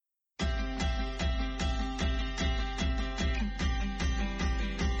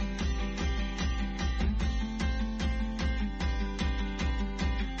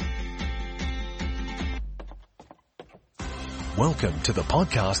Welcome to the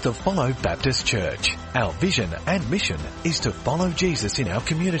podcast of Follow Baptist Church. Our vision and mission is to follow Jesus in our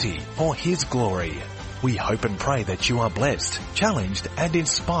community for His glory. We hope and pray that you are blessed, challenged and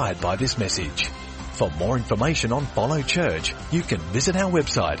inspired by this message. For more information on Follow Church, you can visit our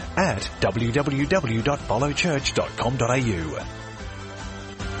website at www.followchurch.com.au.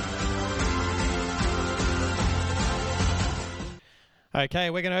 Okay,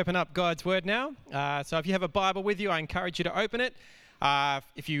 we're going to open up God's Word now. So if you have a Bible with you, I encourage you to open it.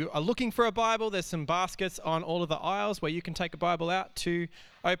 If you are looking for a Bible, there's some baskets on all of the aisles where you can take a Bible out to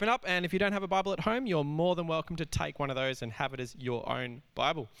open up. And if you don't have a Bible at home, you're more than welcome to take one of those and have it as your own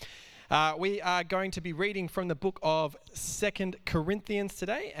Bible. We are going to be reading from the book of 2 Corinthians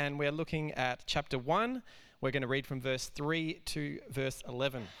today, and we're looking at chapter 1. We're going to read from verse 3 to verse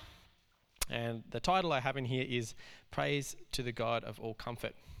 11. And the title I have in here is Praise to the God of all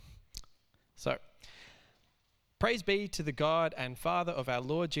comfort. So, praise be to the God and Father of our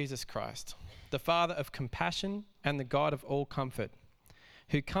Lord Jesus Christ, the Father of compassion and the God of all comfort,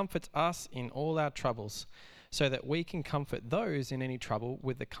 who comforts us in all our troubles, so that we can comfort those in any trouble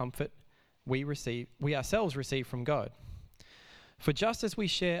with the comfort we ourselves receive from God. For just as we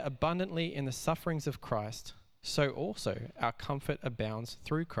share abundantly in the sufferings of Christ, so also our comfort abounds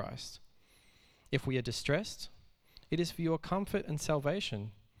through Christ. If we are distressed, it is for your comfort and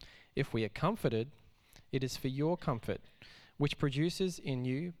salvation. If we are comforted, it is for your comfort, which produces in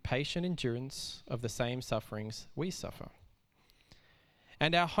you patient endurance of the same sufferings we suffer.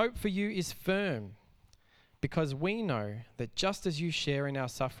 And our hope for you is firm, because we know that just as you share in our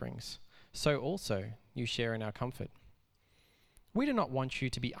sufferings, so also you share in our comfort. We do not want you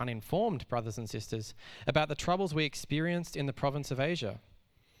to be uninformed, brothers and sisters, about the troubles we experienced in the province of Asia.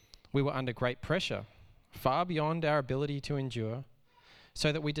 We were under great pressure, far beyond our ability to endure,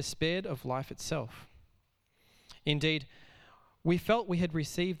 so that we despaired of life itself. Indeed, we felt we had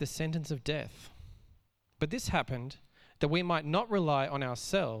received the sentence of death. But this happened that we might not rely on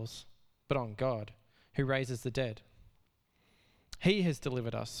ourselves, but on God, who raises the dead. He has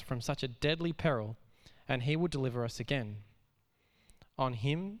delivered us from such a deadly peril, and He will deliver us again. On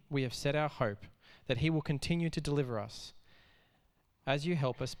Him we have set our hope that He will continue to deliver us, as you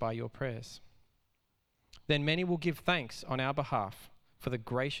help us by your prayers. Then many will give thanks on our behalf for the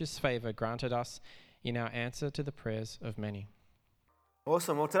gracious favor granted us in our answer to the prayers of many.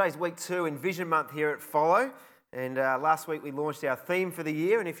 Awesome. Well, today's week 2 in Vision Month here at Follow. And last week we launched our theme for the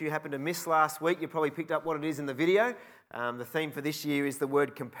year. And if you happened to miss last week, you probably picked up what it is in the video. The theme for this year is the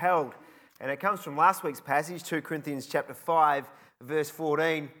word compelled. And it comes from last week's passage, 2 Corinthians chapter 5, verse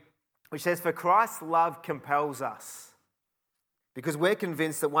 14, which says, "For Christ's love compels us, because we're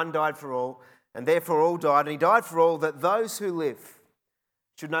convinced that one died for all, and therefore all died, and He died for all, that those who live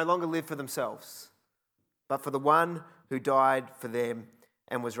should no longer live for themselves, but for the one who died for them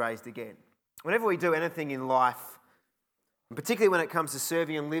and was raised again." Whenever we do anything in life, and particularly when it comes to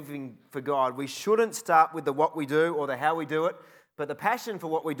serving and living for God, we shouldn't start with the what we do or the how we do it, but the passion for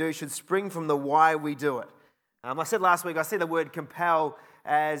what we do should spring from the why we do it. I said last week, I see the word compel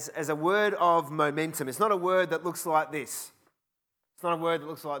as a word of momentum. It's not a word that looks like this. It's not a word that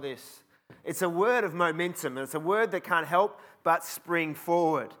looks like this. It's a word of momentum, and it's a word that can't help but spring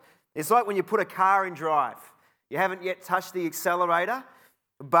forward. It's like when you put a car in drive. You haven't yet touched the accelerator,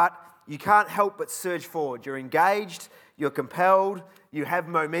 but you can't help but surge forward. You're engaged, you're compelled, you have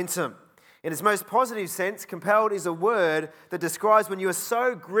momentum. In its most positive sense, compelled is a word that describes when you are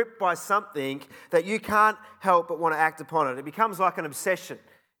so gripped by something that you can't help but want to act upon it. It becomes like an obsession.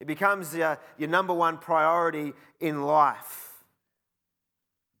 It becomes your number one priority in life.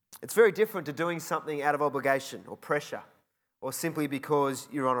 It's very different to doing something out of obligation or pressure or simply because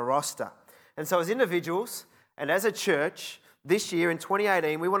you're on a roster. And so as individuals and as a church, this year in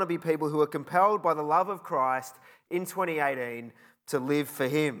 2018, we want to be people who are compelled by the love of Christ in 2018 to live for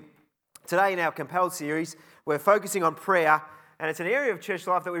Him. Today in our Compelled series, we're focusing on prayer, and it's an area of church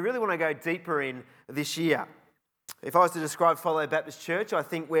life that we really want to go deeper in this year. If I was to describe Follow Baptist Church, I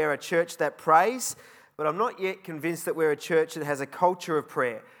think we're a church that prays, but I'm not yet convinced that we're a church that has a culture of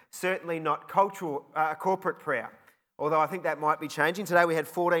prayer. Certainly not corporate prayer, although I think that might be changing. Today we had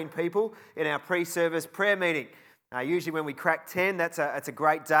 14 people in our pre-service prayer meeting. Usually when we crack 10, it's a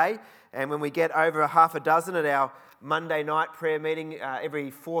great day. And when we get over half a dozen at our Monday night prayer meeting every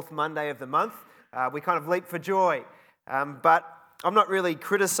fourth Monday of the month, we kind of leap for joy. But I'm not really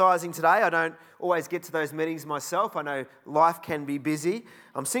criticising today. I don't always get to those meetings myself. I know life can be busy.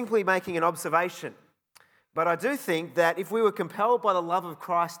 I'm simply making an observation. But I do think that if we were compelled by the love of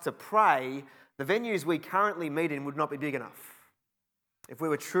Christ to pray, the venues we currently meet in would not be big enough. If we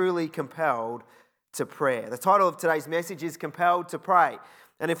were truly compelled to prayer. The title of today's message is Compelled to Pray.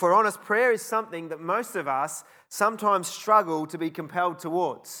 And if we're honest, prayer is something that most of us sometimes struggle to be compelled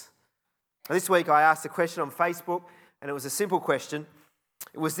towards. This week I asked a question on Facebook, and it was a simple question.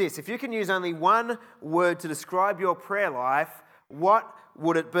 It was this: if you can use only one word to describe your prayer life, what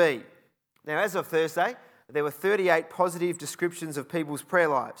would it be? Now, as of Thursday, there were 38 positive descriptions of people's prayer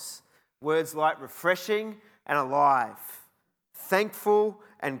lives. Words like refreshing and alive, thankful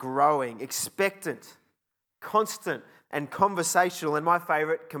and growing, expectant, constant and conversational, and my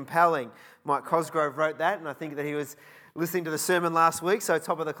favourite, compelling. Mike Cosgrove wrote that, and I think that he was listening to the sermon last week, so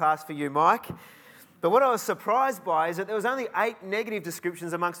top of the class for you, Mike. But what I was surprised by is that there was only 8 negative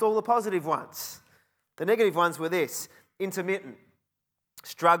descriptions amongst all the positive ones. The negative ones were this: intermittent,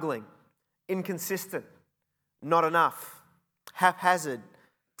 struggling, inconsistent, not enough, haphazard,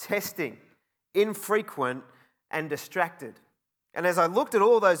 testing, infrequent, and distracted. And as I looked at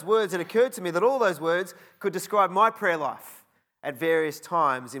all those words, it occurred to me that all those words could describe my prayer life at various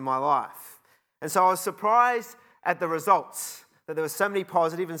times in my life. And so I was surprised at the results, that there were so many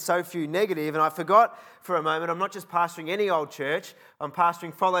positive and so few negative. And I forgot for a moment, I'm not just pastoring any old church, I'm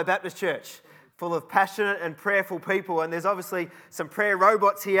pastoring Follow Baptist Church, full of passionate and prayerful people. And there's obviously some prayer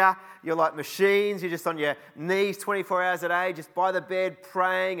robots here. You're like machines. You're just on your knees 24 hours a day, just by the bed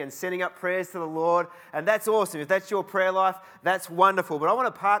praying and sending up prayers to the Lord. And that's awesome. If that's your prayer life, that's wonderful. But I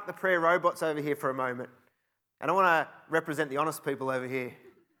want to park the prayer robots over here for a moment. And I want to represent the honest people over here.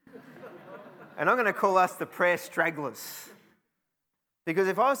 And I'm going to call us the prayer stragglers. Because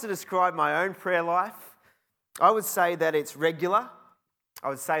if I was to describe my own prayer life, I would say that it's regular. I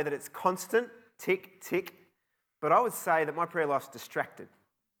would say that it's constant. Tick, tick. But I would say that my prayer life's distracted.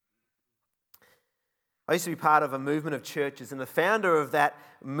 I used to be part of a movement of churches, and the founder of that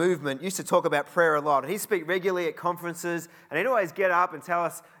movement used to talk about prayer a lot. And he'd speak regularly at conferences, and he'd always get up and tell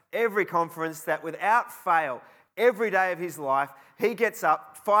us every conference that without fail, every day of his life, he gets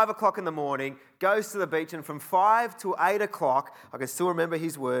up 5 o'clock in the morning, goes to the beach, and from 5 to 8 o'clock, I can still remember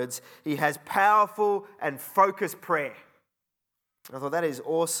his words, he has powerful and focused prayer. I thought, that is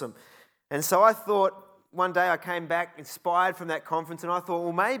awesome. And so I thought, one day I came back inspired from that conference, and I thought,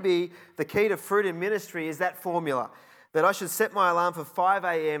 well, maybe the key to fruit in ministry is that formula, that I should set my alarm for 5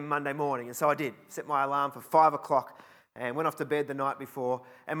 a.m. Monday morning. And so I did, set my alarm for 5 o'clock and went off to bed the night before,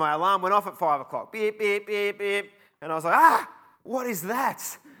 and my alarm went off at 5 o'clock. Beep, beep, beep, beep. And I was like, what is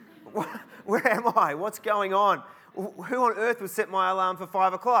that? Where am I? What's going on? Who on earth would set my alarm for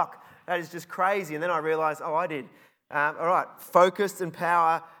 5 o'clock? That is just crazy. And then I realised, I did. All right, focused and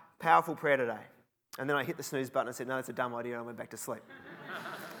powerful prayer today. And then I hit the snooze button and said, no, that's a dumb idea, and I went back to sleep.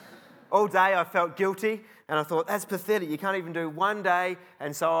 All day I felt guilty, and I thought, that's pathetic. You can't even do one day.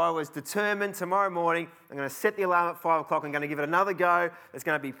 And so I was determined, tomorrow morning, I'm going to set the alarm at 5 o'clock. I'm going to give it another go. It's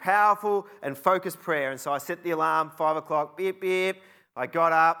going to be powerful and focused prayer. And so I set the alarm, 5 o'clock, beep, beep. I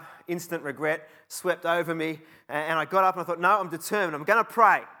got up, instant regret swept over me. And I got up and I thought, no, I'm determined. I'm going to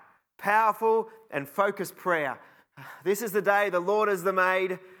pray. Powerful and focused prayer. This is the day the Lord has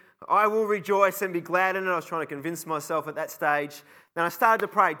made. I will rejoice and be glad in it. I was trying to convince myself at that stage. Then I started to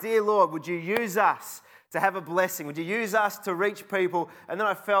pray, dear Lord, would you use us to have a blessing? Would you use us to reach people? And then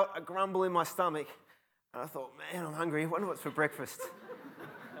I felt a grumble in my stomach. And I thought, man, I'm hungry. I wonder what's for breakfast.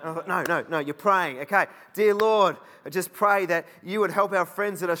 And I thought, no, you're praying. Okay, dear Lord, I just pray that you would help our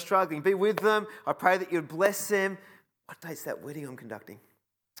friends that are struggling. Be with them. I pray that you'd bless them. What date's that wedding I'm conducting?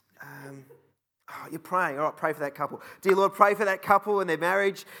 You're praying. All right, pray for that couple. Dear Lord, pray for that couple and their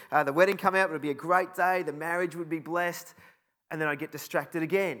marriage. The wedding come out, it would be a great day. The marriage would be blessed. And then I'd get distracted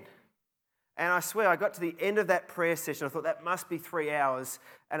again. And I swear, I got to the end of that prayer session. I thought, that must be 3 hours.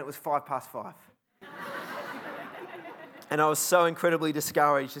 And it was 5:05. And I was so incredibly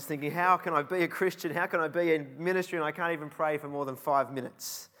discouraged, just thinking, how can I be a Christian? How can I be in ministry? And I can't even pray for more than 5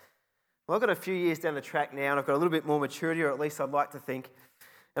 minutes. Well, I've got a few years down the track now, and I've got a little bit more maturity, or at least I'd like to think.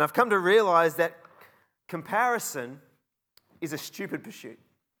 And I've come to realise that comparison is a stupid pursuit.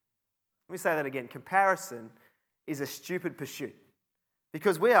 Let me say that again. Comparison is a stupid pursuit.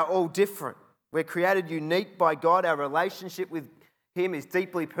 Because we are all different. We're created unique by God. Our relationship with Him is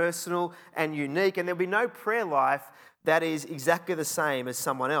deeply personal and unique. And there'll be no prayer life that is exactly the same as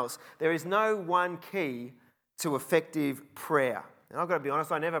someone else. There is no one key to effective prayer. And I've got to be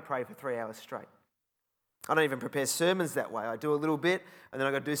honest, I never pray for 3 hours straight. I don't even prepare sermons that way. I do a little bit and then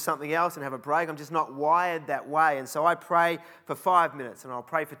I've got to do something else and have a break. I'm just not wired that way. And so I pray for 5 minutes and I'll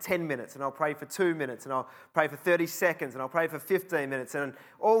pray for 10 minutes and I'll pray for 2 minutes and I'll pray for 30 seconds and I'll pray for 15 minutes. And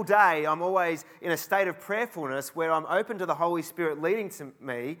all day I'm always in a state of prayerfulness where I'm open to the Holy Spirit leading to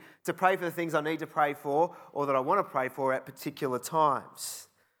me to pray for the things I need to pray for or that I want to pray for at particular times.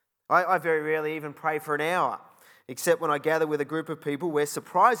 I very rarely even pray for an hour, except when I gather with a group of people where,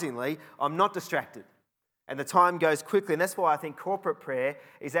 surprisingly, I'm not distracted. And the time goes quickly. And that's why I think corporate prayer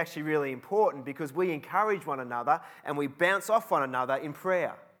is actually really important, because we encourage one another and we bounce off one another in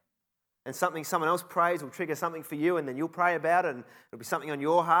prayer. And something someone else prays will trigger something for you, and then you'll pray about it, and it'll be something on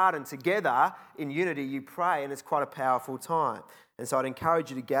your heart. And together, in unity, you pray, and it's quite a powerful time. And so I'd encourage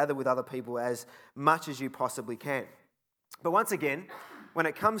you to gather with other people as much as you possibly can. But once again, when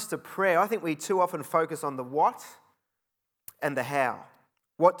it comes to prayer, I think we too often focus on the what and the how.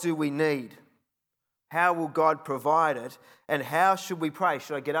 What do we need? How will God provide it? And how should we pray?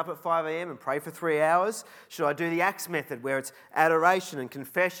 Should I get up at 5 a.m. and pray for 3 hours? Should I do the Acts method, where it's adoration and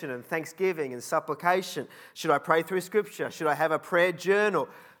confession and thanksgiving and supplication? Should I pray through Scripture? Should I have a prayer journal?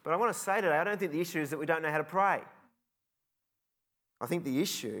 But I want to say today, I don't think the issue is that we don't know how to pray. I think the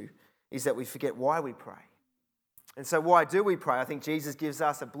issue is that we forget why we pray. And so why do we pray? I think Jesus gives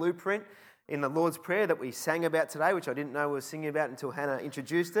us a blueprint in the Lord's Prayer that we sang about today, which I didn't know we were singing about until Hannah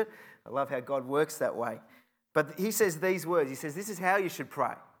introduced it. I love how God works that way. But he says these words. He says, this is how you should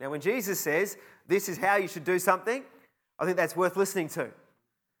pray. Now, when Jesus says, this is how you should do something, I think that's worth listening to.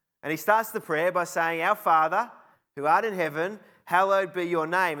 And he starts the prayer by saying, Our Father, who art in heaven, hallowed be your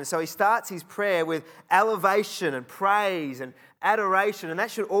name. And so he starts his prayer with elevation and praise and adoration, and that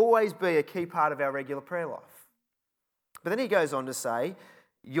should always be a key part of our regular prayer life. But then he goes on to say,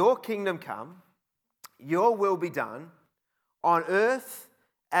 your kingdom come, your will be done on earth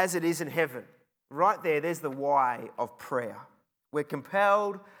as it is in heaven. Right there's the why of prayer. We're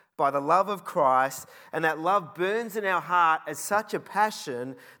compelled by the love of Christ, and that love burns in our heart as such a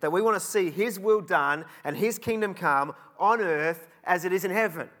passion that we want to see his will done and his kingdom come on earth as it is in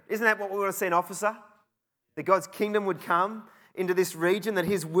heaven. Isn't that what we want to see in Officer? That God's kingdom would come into this region, that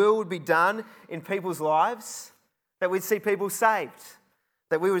his will would be done in people's lives, that we'd see people saved,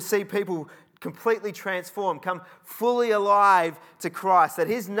 that we would see people completely transformed, come fully alive to Christ, that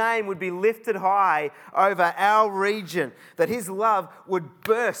his name would be lifted high over our region, that his love would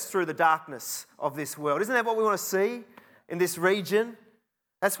burst through the darkness of this world. Isn't that what we want to see in this region?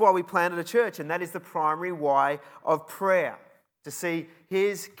 That's why we planted a church, and that is the primary why of prayer, to see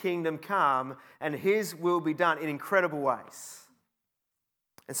his kingdom come and his will be done in incredible ways.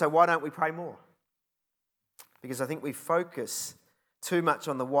 And so why don't we pray more? Because I think we focus too much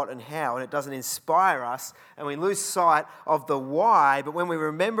on the what and how, and it doesn't inspire us, and we lose sight of the why. But when we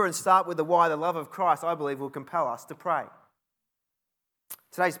remember and start with the why, the love of Christ, I believe will compel us to pray.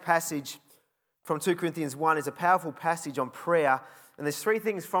 Today's passage from 2 Corinthians 1 is a powerful passage on prayer, and there's 3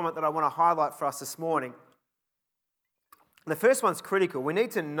 things from it that I want to highlight for us this morning. The first one's critical. We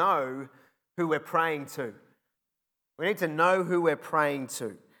need to know who we're praying to. We need to know who we're praying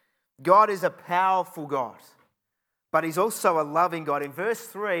to. God is a powerful God, but he's also a loving God. In verse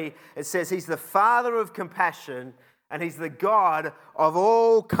 3, it says he's the Father of compassion and he's the God of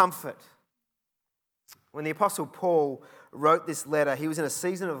all comfort. When the Apostle Paul wrote this letter, he was in a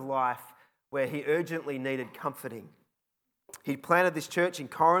season of life where he urgently needed comforting. He'd planted this church in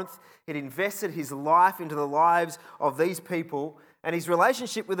Corinth. He'd invested his life into the lives of these people, and his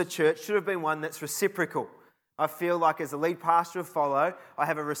relationship with the church should have been one that's reciprocal. I feel like as the lead pastor of Follow, I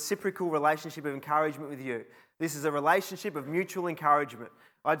have a reciprocal relationship of encouragement with you. This is a relationship of mutual encouragement.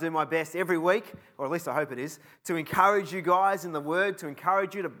 I do my best every week, or at least I hope it is, to encourage you guys in the Word, to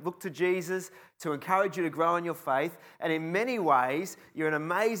encourage you to look to Jesus, to encourage you to grow in your faith. And in many ways, you're an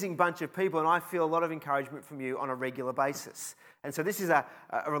amazing bunch of people, and I feel a lot of encouragement from you on a regular basis. And so this is a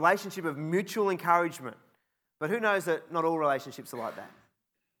relationship of mutual encouragement. But who knows that not all relationships are like that?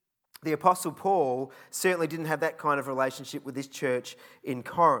 The Apostle Paul certainly didn't have that kind of relationship with this church in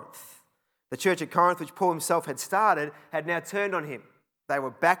Corinth. The church at Corinth, which Paul himself had started, had now turned on him. They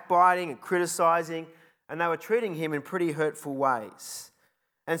were backbiting and criticising, and they were treating him in pretty hurtful ways.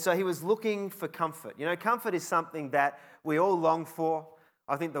 And so he was looking for comfort. You know, comfort is something that we all long for.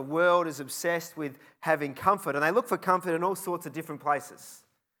 I think the world is obsessed with having comfort, and they look for comfort in all sorts of different places.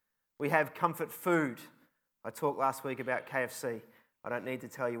 We have comfort food. I talked last week about KFC. I don't need to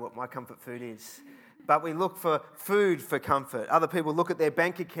tell you what my comfort food is. But we look for food for comfort. Other people look at their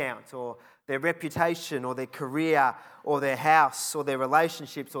bank account or their reputation or their career or their house or their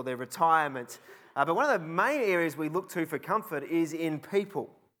relationships or their retirement. But one of the main areas we look to for comfort is in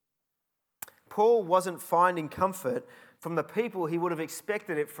people. Paul wasn't finding comfort from the people he would have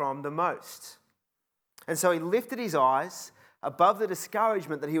expected it from the most. And so he lifted his eyes above the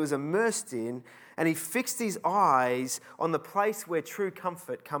discouragement that he was immersed in, and he fixed his eyes on the place where true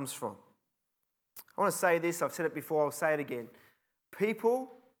comfort comes from. I want to say this, I've said it before, I'll say it again.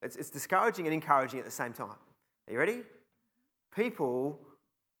 People, it's discouraging and encouraging at the same time. Are you ready? People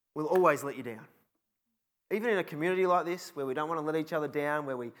will always let you down. Even in a community like this, where we don't want to let each other down,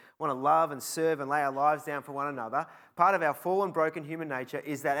 where we want to love and serve and lay our lives down for one another, part of our fallen, broken human nature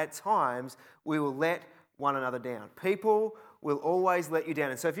is that at times we will let one another down. People will always let you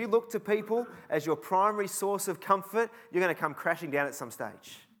down. And so if you look to people as your primary source of comfort, you're going to come crashing down at some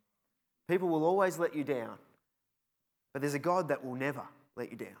stage. People will always let you down. But there's a God that will never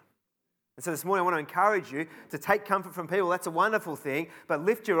let you down. And so this morning I want to encourage you to take comfort from people. That's a wonderful thing. But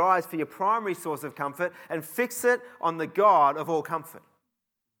lift your eyes for your primary source of comfort and fix it on the God of all comfort.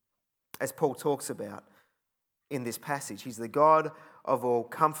 As Paul talks about in this passage. He's the God of all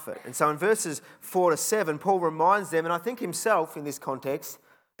comfort. And so in verses 4 to 7, Paul reminds them, and I think himself in this context,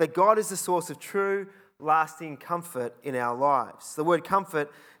 that God is the source of true, lasting comfort in our lives. The word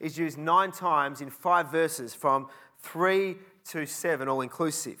comfort is used 9 times in 5 verses from 3 to 7, all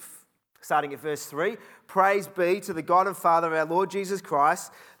inclusive. Starting at verse 3, praise be to the God and Father of our Lord Jesus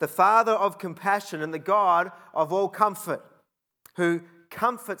Christ, the Father of compassion and the God of all comfort, who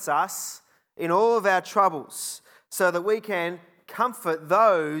comforts us in all of our troubles, so that we can comfort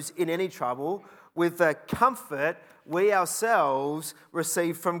those in any trouble with the comfort we ourselves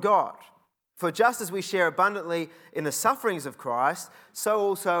receive from God. For just as we share abundantly in the sufferings of Christ, so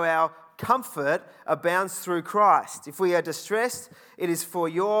also our comfort abounds through Christ. If we are distressed, it is for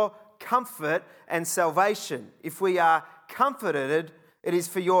your comfort and salvation. If we are comforted, it is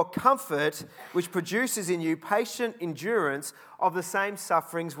for your comfort, which produces in you patient endurance of the same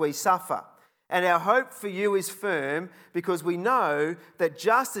sufferings we suffer. And our hope for you is firm, because we know that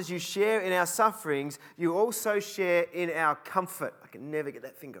just as you share in our sufferings, you also share in our comfort. I can never get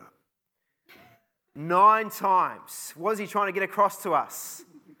that finger up. 9 times. What is he trying to get across to us?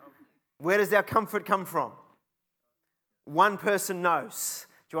 Where does our comfort come from? One person knows.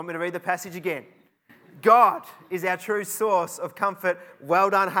 Do you want me to read the passage again? God is our true source of comfort. Well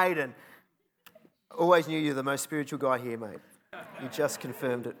done, Hayden. Always knew you're the most spiritual guy here, mate. You just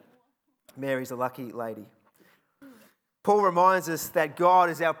confirmed it. Mary's a lucky lady. Paul reminds us that God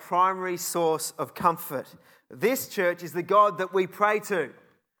is our primary source of comfort. This church is the God that we pray to.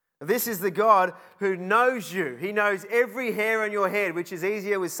 This is the God who knows you. He knows every hair on your head, which is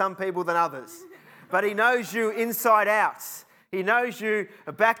easier with some people than others. But he knows you inside out. He knows you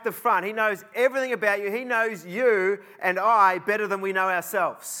back to front. He knows everything about you. He knows you and I better than we know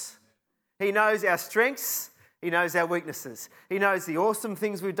ourselves. He knows our strengths. He knows our weaknesses. He knows the awesome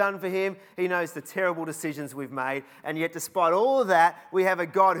things we've done for him. He knows the terrible decisions we've made. And yet, despite all of that, we have a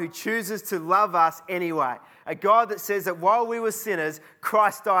God who chooses to love us anyway. A God that says that while we were sinners,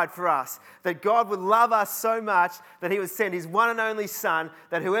 Christ died for us. That God would love us so much that he would send his one and only Son,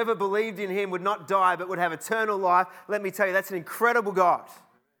 that whoever believed in him would not die but would have eternal life. Let me tell you, that's an incredible God.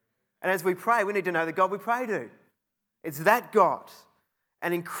 And as we pray, we need to know the God we pray to. It's that God.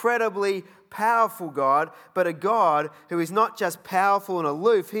 An incredibly powerful God, but a God who is not just powerful and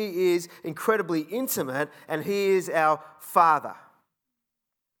aloof, he is incredibly intimate, and he is our Father.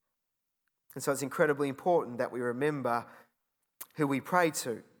 And so it's incredibly important that we remember who we pray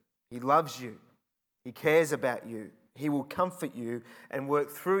to. He loves you. He cares about you. He will comfort you and work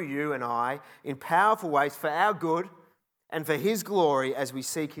through you and I in powerful ways for our good and for his glory as we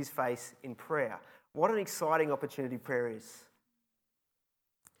seek his face in prayer. What an exciting opportunity prayer is.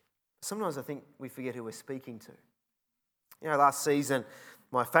 Sometimes I think we forget who we're speaking to. You know, last season,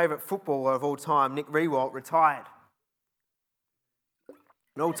 my favourite footballer of all time, Nick Riewoldt, retired.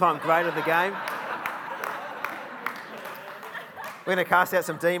 An all-time great of the game. We're going to cast out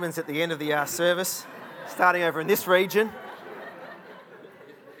some demons at the end of the service, starting over in this region.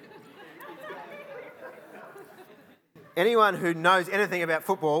 Anyone who knows anything about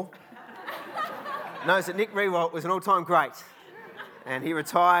football knows that Nick Riewoldt was an all-time great. And he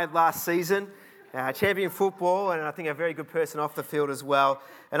retired last season, champion football, and I think a very good person off the field as well.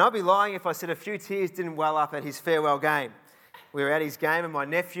 And I'd be lying if I said a few tears didn't well up at his farewell game. We were at his game, and my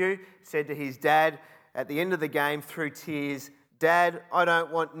nephew said to his dad at the end of the game through tears, "Dad, I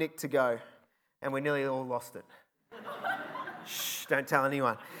don't want Nick to go." And we nearly all lost it. Shh, don't tell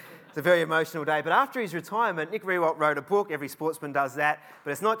anyone. It's a very emotional day. But after his retirement, Nick Riewoldt wrote a book. Every sportsman does that.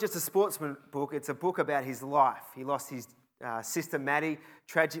 But it's not just a sportsman book. It's a book about his life. He lost his sister Maddie,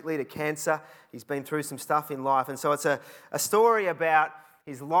 tragically, to cancer. He's been through some stuff in life. And so it's a story about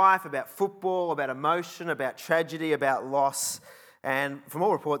his life, about football, about emotion, about tragedy, about loss. And from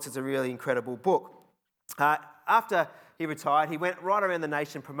all reports, it's a really incredible book. After he retired, he went right around the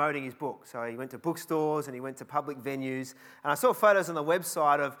nation promoting his book. So he went to bookstores and he went to public venues. And I saw photos on the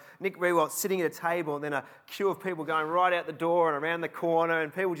website of Nick Riewoldt sitting at a table and then a queue of people going right out the door and around the corner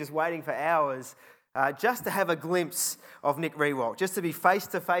and people just waiting for hours just to have a glimpse of Nick Rewalt, just to be face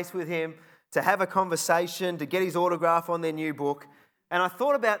to face with him, to have a conversation, to get his autograph on their new book. And I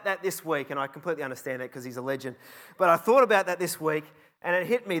thought about that this week, and I completely understand it because he's a legend. But I thought about that this week, and it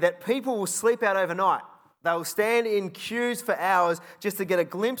hit me that people will sleep out overnight. They will stand in queues for hours just to get a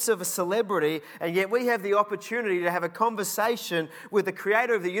glimpse of a celebrity, and yet we have the opportunity to have a conversation with the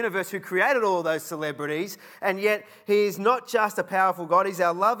creator of the universe who created all those celebrities, and yet he is not just a powerful God, he's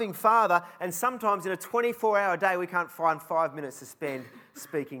our loving Father, and sometimes in a 24-hour day we can't find 5 minutes to spend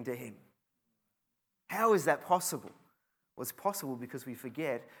speaking to him. How is that possible? Well, it's possible because we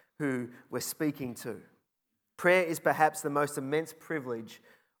forget who we're speaking to. Prayer is perhaps the most immense privilege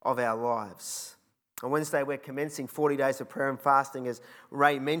of our lives. On Wednesday, we're commencing 40 days of prayer and fasting, as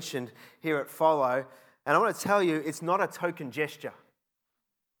Ray mentioned here at Follow. And I want to tell you, it's not a token gesture.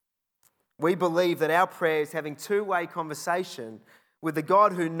 We believe that our prayer is having two-way conversation with the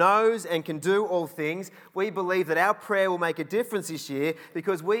God who knows and can do all things. We believe that our prayer will make a difference this year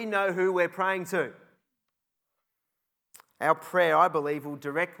because we know who we're praying to. Our prayer, I believe, will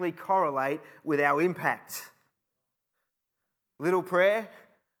directly correlate with our impact. Little prayer,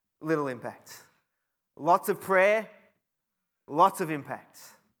 little impact. Lots of prayer, lots of impact.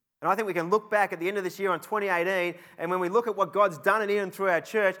 And I think we can look back at the end of this year on 2018, and when we look at what God's done in and through our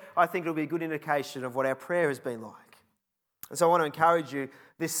church, I think it'll be a good indication of what our prayer has been like. And so I want to encourage you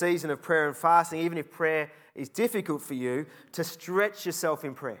this season of prayer and fasting, even if prayer is difficult for you, to stretch yourself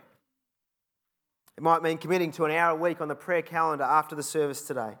in prayer. It might mean committing to an hour a week on the prayer calendar after the service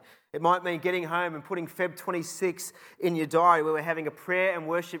today. It might mean getting home and putting Feb 26 in your diary where we're having a prayer and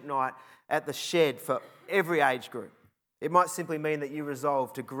worship night at the shed for every age group. It might simply mean that you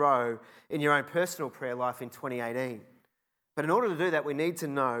resolve to grow in your own personal prayer life in 2018. But in order to do that, we need to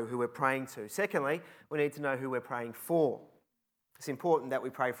know who we're praying to. Secondly, we need to know who we're praying for. It's important that we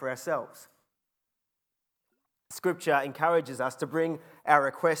pray for ourselves. Scripture encourages us to bring our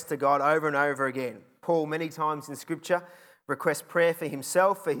requests to God over and over again. Paul, many times in Scripture, requests prayer for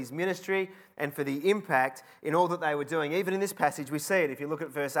himself, for his ministry, and for the impact in all that they were doing. Even in this passage, we see it if you look at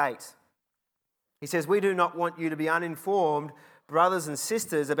verse 8. He says, "We do not want you to be uninformed, brothers and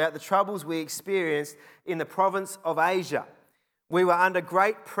sisters, about the troubles we experienced in the province of Asia. We were under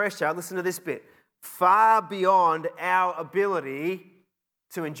great pressure," listen to this bit, "far beyond our ability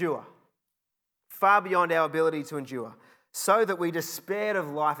to endure." Far beyond our ability to endure, so that we despaired of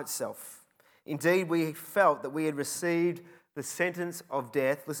life itself. Indeed, we felt that we had received the sentence of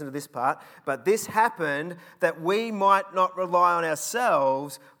death. Listen to this part. "But this happened that we might not rely on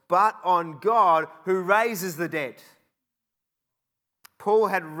ourselves, but on God who raises the dead." Paul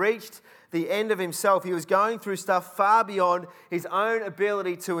had reached the end of himself. He was going through stuff far beyond his own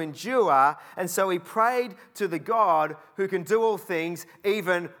ability to endure, and so he prayed to the God who can do all things,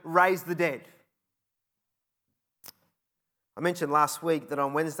 even raise the dead. I mentioned last week that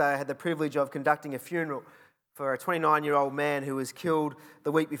on Wednesday I had the privilege of conducting a funeral for a 29-year-old man who was killed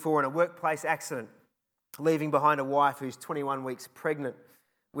the week before in a workplace accident, leaving behind a wife who's 21 weeks pregnant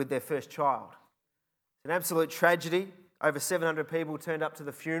with their first child. It's an absolute tragedy. Over 700 people turned up to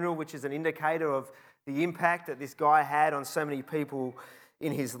the funeral, which is an indicator of the impact that this guy had on so many people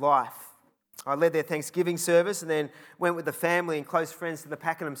in his life. I led their Thanksgiving service and then went with the family and close friends to the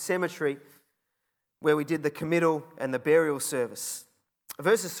Pakenham Cemetery, where we did the committal and the burial service.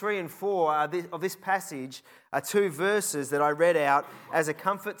 Verses 3 and 4 of this passage are two verses that I read out as a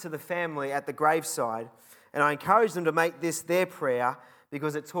comfort to the family at the graveside, and I encourage them to make this their prayer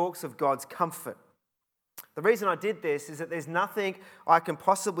because it talks of God's comfort. The reason I did this is that there's nothing I can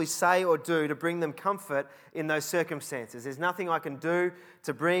possibly say or do to bring them comfort in those circumstances. There's nothing I can do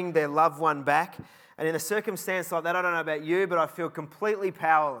to bring their loved one back. And in a circumstance like that, I don't know about you, but I feel completely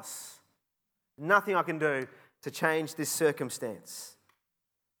powerless. Nothing I can do to change this circumstance.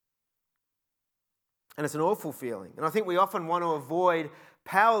 And it's an awful feeling. And I think we often want to avoid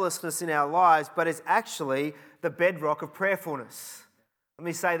powerlessness in our lives, but it's actually the bedrock of prayerfulness. Let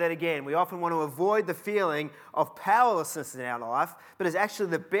me say that again. We often want to avoid the feeling of powerlessness in our life, but it's actually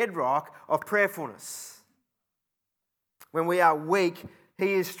the bedrock of prayerfulness. When we are weak,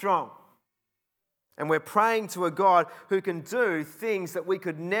 He is strong. And we're praying to a God who can do things that we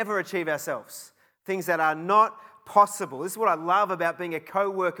could never achieve ourselves, things that are not possible. This is what I love about being a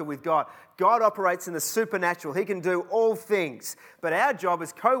co-worker with God. God operates in the supernatural. He can do all things. But our job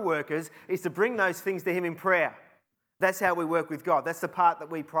as co-workers is to bring those things to Him in prayer. That's how we work with God. That's the part that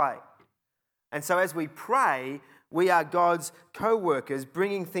we pray. And so as we pray, we are God's co-workers,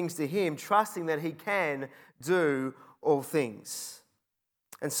 bringing things to Him, trusting that He can do all things.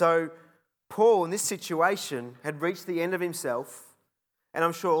 And so Paul, in this situation, had reached the end of himself, And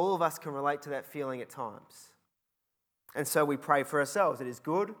I'm sure all of us can relate to that feeling at times. And so we pray for ourselves. It is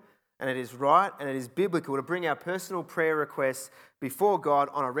good and it is right and it is biblical to bring our personal prayer requests before God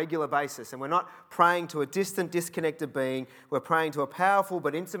on a regular basis. And we're not praying to a distant, disconnected being. We're praying to a powerful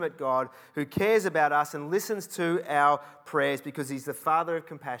but intimate God who cares about us and listens to our prayers because he's the Father of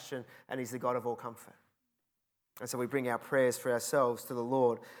compassion and he's the God of all comfort. And so we bring our prayers for ourselves to the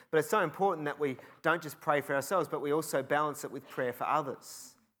Lord. But it's so important that we don't just pray for ourselves, but we also balance it with prayer for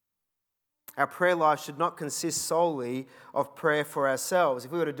others. Our prayer life should not consist solely of prayer for ourselves.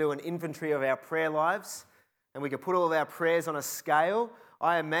 If we were to do an inventory of our prayer lives and we could put all of our prayers on a scale,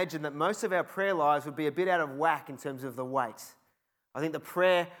 I imagine that most of our prayer lives would be a bit out of whack in terms of the weight. I think the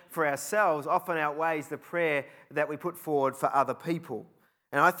prayer for ourselves often outweighs the prayer that we put forward for other people.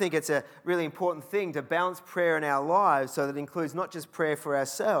 And I think it's a really important thing to balance prayer in our lives so that it includes not just prayer for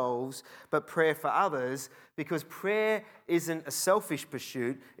ourselves, but prayer for others, because prayer isn't a selfish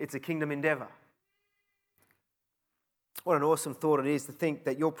pursuit, it's a kingdom endeavour. What an awesome thought it is to think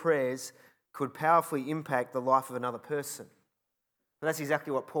that your prayers could powerfully impact the life of another person. And that's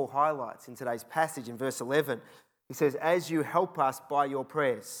exactly what Paul highlights in today's passage in verse 11. He says, "As you help us by your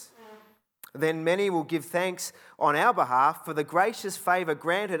prayers, then many will give thanks on our behalf for the gracious favour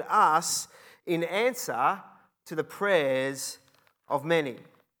granted us in answer to the prayers of many."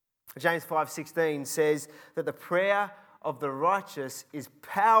 James 5:16 says that the prayer of the righteous is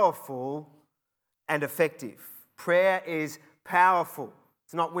powerful and effective. Prayer is powerful.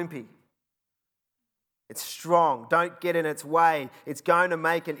 It's not wimpy. It's strong. Don't get in its way. It's going to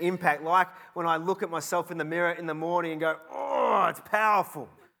make an impact. Like when I look at myself in the mirror in the morning and go, "Oh, it's powerful."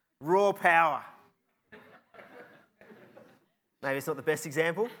 Raw power. Maybe it's not the best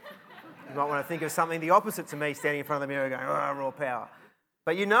example. You might want to think of something the opposite to me standing in front of the mirror going, "Oh, raw power."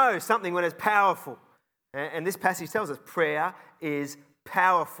 But you know something when it's powerful. And this passage tells us prayer is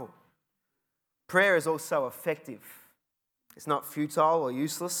powerful. Prayer is also effective. It's not futile or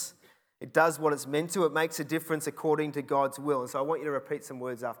useless. It does what it's meant to. It makes a difference according to God's will. And so I want you to repeat some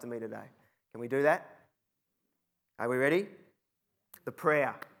words after me today. Can we do that? Are we ready? The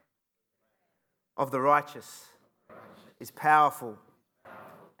prayer of the righteous is powerful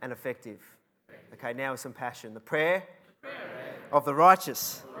and effective. Okay, now with some passion. The prayer of the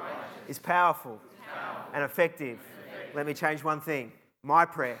righteous is powerful and effective. Let me change one thing. My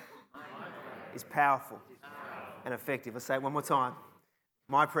prayer is powerful and effective. Let's say it one more time.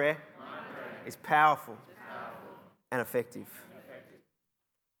 My prayer is powerful and effective.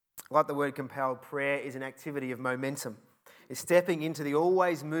 Like the word compelled, prayer is an activity of momentum. Is stepping into the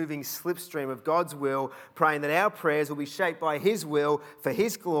always moving slipstream of God's will, praying that our prayers will be shaped by his will for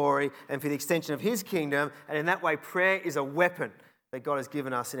his glory and for the extension of his kingdom. And in that way, prayer is a weapon that God has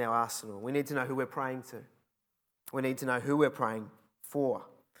given us in our arsenal. We need to know who we're praying to. We need to know who we're praying for.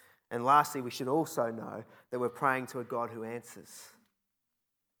 And lastly, we should also know that we're praying to a God who answers.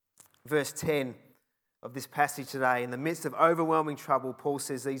 Verse 10 of this passage today, in the midst of overwhelming trouble, Paul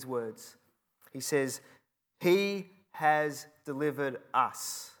says these words. He says, "He has delivered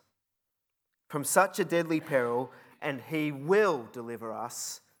us from such a deadly peril, and he will deliver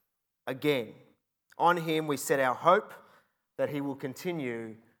us again. On him we set our hope that he will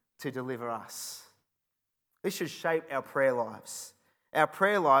continue to deliver us." This should shape our prayer lives. Our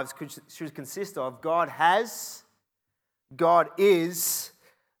prayer lives should consist of God has, God is,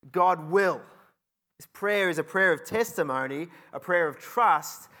 God will. This prayer is a prayer of testimony, a prayer of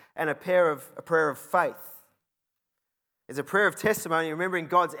trust, and a prayer of faith. It's a prayer of testimony, remembering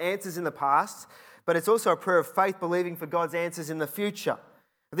God's answers in the past, but it's also a prayer of faith, believing for God's answers in the future.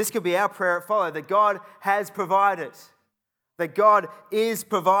 This could be our prayer at Follow, that God has provided, that God is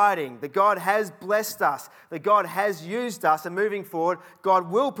providing, that God has blessed us, that God has used us, and moving forward,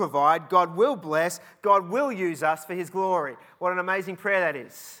 God will provide, God will bless, God will use us for his glory. What an amazing prayer that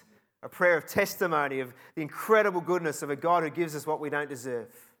is. A prayer of testimony of the incredible goodness of a God who gives us what we don't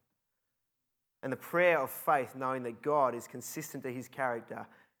deserve. And the prayer of faith, knowing that God is consistent to his character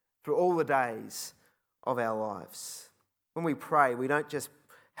through all the days of our lives. When we pray, we don't just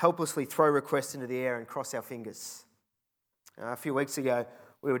helplessly throw requests into the air and cross our fingers. A few weeks ago,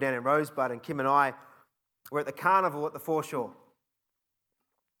 we were down in Rosebud, and Kim and I were at the carnival at the foreshore.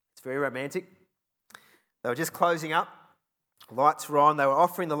 It's very romantic. They were just closing up. Lights were on. They were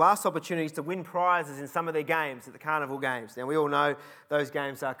offering the last opportunities to win prizes in some of their games at the carnival games. Now, we all know those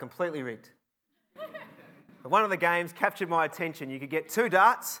games are completely rigged. But one of the games captured my attention. You could get 2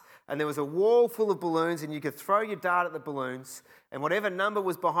 darts And there was a wall full of balloons, and you could throw your dart at the balloons, and whatever number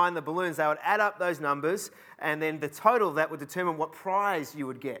was behind the balloons, they would add up those numbers, and then the total of that would determine what prize you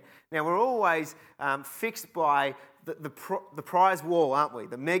would get. Now, we're always fixed by the prize wall, aren't we?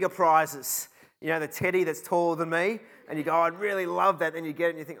 The mega prizes. You know, the teddy that's taller than me, and you go, oh, I'd really love that. Then you get it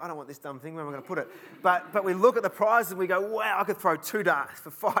and you think, I don't want this dumb thing, where am I going to put it? But we look at the prizes and we go, wow, I could throw 2 darts for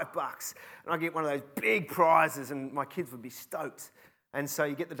 $5 and I get one of those big prizes, and my kids would be stoked. And so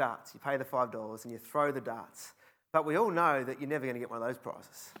you get the darts, you pay the $5 and you throw the darts. But we all know that you're never going to get one of those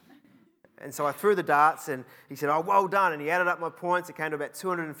prizes. And so I threw the darts and he said, oh, well done. And he added up my points. It came to about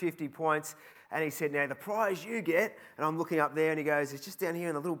 250 points. And he said, now the prize you get, and I'm looking up there and he goes, it's just down here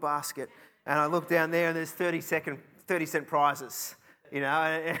in the little basket. And I look down there and there's 30-cent prizes. You know,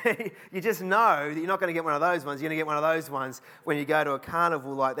 and you just know that you're not going to get one of those ones. You're going to get one of those ones when you go to a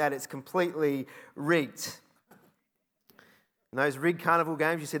carnival like that. It's completely rigged. In those rigged carnival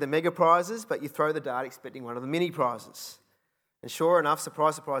games, you see the mega prizes, but you throw the dart expecting one of the mini prizes. And sure enough,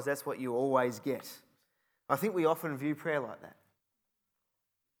 surprise, surprise, that's what you always get. I think we often view prayer like that.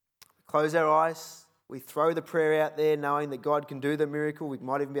 We close our eyes. We throw the prayer out there knowing that God can do the miracle. We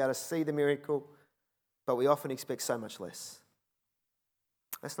might even be able to see the miracle, but we often expect so much less.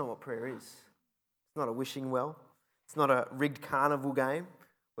 That's not what prayer is. It's not a wishing well. It's not a rigged carnival game.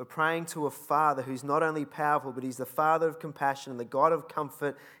 We're praying to a Father who's not only powerful, but he's the Father of compassion and the God of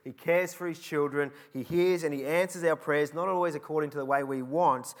comfort. He cares for his children. He hears and he answers our prayers, not always according to the way we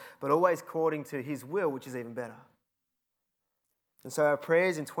want, but always according to his will, which is even better. And so our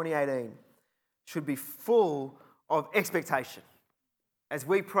prayers in 2018 should be full of expectation as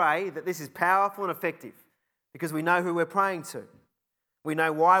we pray that this is powerful and effective, because we know who we're praying to. We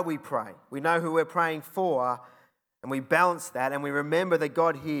know why we pray. We know who we're praying for, and we balance that, and we remember that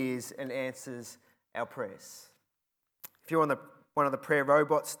God hears and answers our prayers. If you're on one of the prayer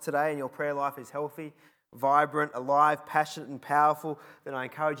robots today and your prayer life is healthy, vibrant, alive, passionate and powerful, then I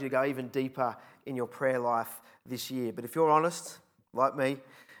encourage you to go even deeper in your prayer life this year. But if you're honest, like me,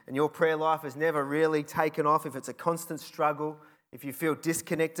 and your prayer life has never really taken off, if it's a constant struggle, if you feel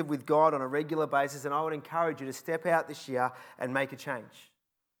disconnected with God on a regular basis, then I would encourage you to step out this year and make a change.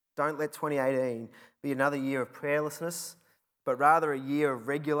 Don't let 2018 be another year of prayerlessness, but rather a year of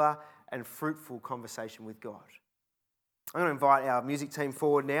regular and fruitful conversation with God. I'm going to invite our music team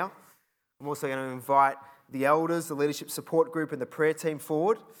forward now. I'm also going to invite the elders, the leadership support group and the prayer team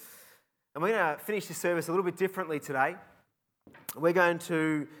forward. And we're going to finish this service a little bit differently today. We're going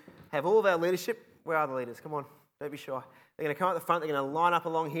to have all of our leadership. Where are the leaders? Come on, don't be shy. They're going to come up the front. They're going to line up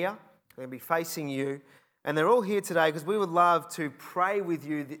along here. They're going to be facing you. And they're all here today because we would love to pray with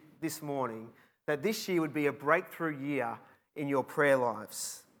you this morning that this year would be a breakthrough year in your prayer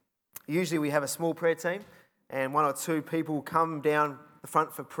lives. Usually we have a small prayer team and 1 or 2 people come down the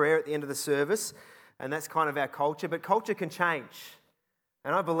front for prayer at the end of the service, and that's kind of our culture. But culture can change.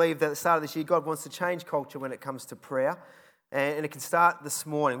 And I believe that at the start of this year, God wants to change culture when it comes to prayer. And it can start this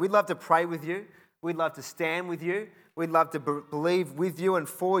morning. We'd love to pray with you. We'd love to stand with you. We'd love to believe with you and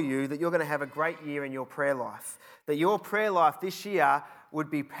for you that you're going to have a great year in your prayer life. That your prayer life this year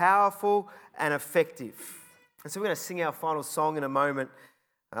would be powerful and effective. And so we're going to sing our final song in a moment,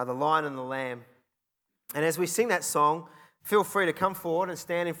 The Lion and the Lamb. And as we sing that song, feel free to come forward and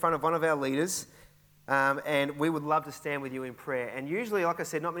stand in front of one of our leaders. And we would love to stand with you in prayer. And usually, like I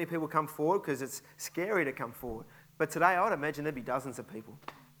said, not many people come forward because it's scary to come forward. But today, I would imagine there'd be dozens of people.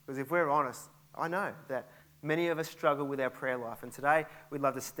 Because if we're honest, I know that many of us struggle with our prayer life. And today, we'd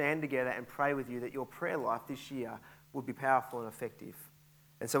love to stand together and pray with you that your prayer life this year would be powerful and effective.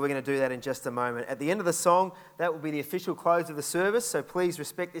 And so we're going to do that in just a moment. At the end of the song, that will be the official close of the service. So please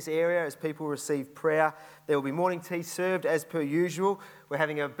respect this area as people receive prayer. There will be morning tea served as per usual. We're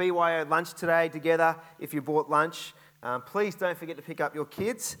having a BYO lunch today together if you bought lunch. Please don't forget to pick up your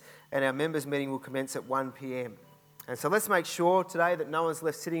kids. And our members meeting will commence at 1 p.m. And so let's make sure today that no one's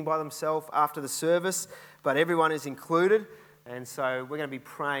left sitting by themselves after the service, but everyone is included. And so we're going to be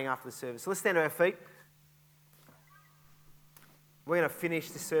praying after the service. So let's stand to our feet. We're going to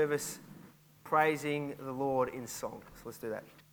finish the service praising the Lord in song. So let's do that.